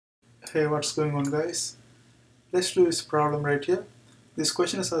Hey, what's going on, guys? Let's do this problem right here. This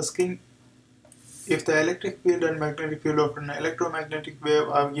question is asking if the electric field and magnetic field of an electromagnetic wave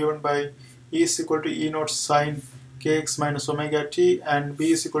are given by E is equal to E naught sine kx minus omega t and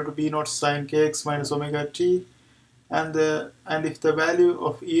B is equal to B naught sine kx minus omega t, and if the value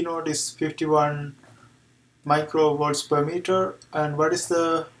of E naught is 51 microvolts per meter, and what is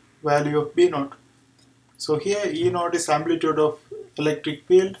the value of B naught? So here E naught is amplitude of electric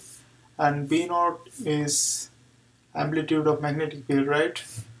field and B naught is amplitude of magnetic field, right?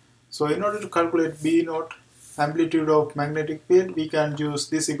 So in order to calculate B naught, amplitude of magnetic field, we can use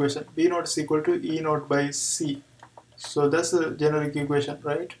this equation. B naught is equal to E naught by C. So that's the generic equation,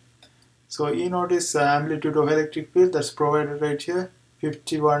 right? So E naught is amplitude of electric field that's provided right here,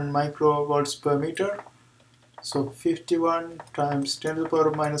 51 microvolts per meter. So 51 times 10 to the power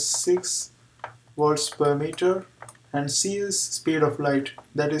minus 6 volts per meter, and C is speed of light,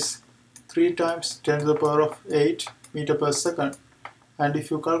 that is 3 times 10 to the power of 8 meter per second. And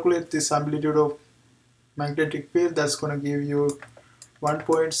if you calculate this amplitude of magnetic field, that's going to give you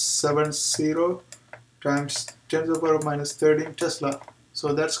 1.70 times 10 to the power of minus 13 Tesla.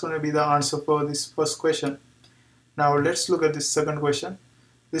 So that's going to be the answer for this first question. Now let's look at this second question.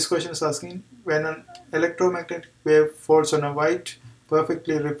 This question is asking, when an electromagnetic wave falls on a white,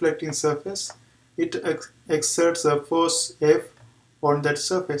 perfectly reflecting surface, it exerts a force F on that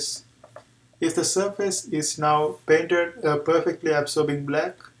surface. If the surface is now painted perfectly absorbing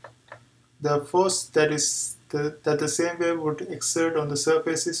black, the force that the same wave would exert on the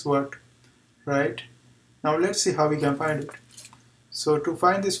surface is what? Right? Now let's see how we can find it. So to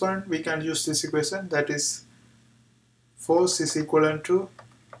find this one, we can use this equation, that is force is equivalent to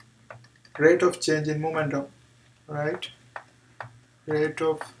rate of change in momentum, right? Rate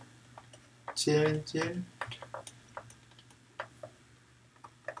of change in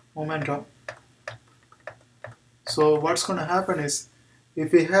momentum. So what's going to happen is,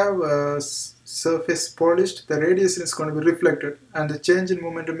 if we have a surface polished, the radiation is going to be reflected and the change in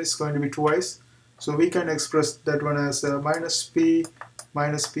momentum is going to be twice. So we can express that one as minus p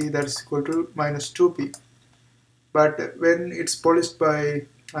that is equal to minus 2p. But when it's polished by,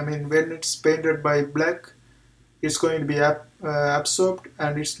 when it's painted by black, it's going to be absorbed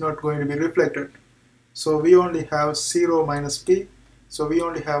and it's not going to be reflected. So we only have 0 minus p, so we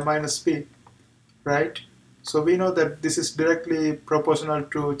only have minus p, right? So we know that this is directly proportional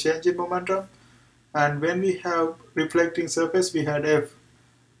to change in momentum, and when we have reflecting surface, we had F.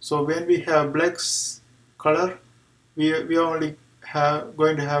 So when we have black color, we are only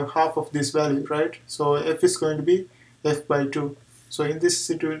going to have half of this value, right? So F is going to be F by 2. So in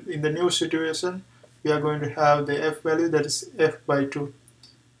the new situation, we are going to have the F value, that is F by 2.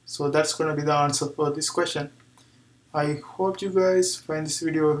 So that's going to be the answer for this question. I hope you guys find this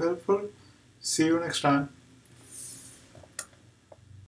video helpful. See you next time.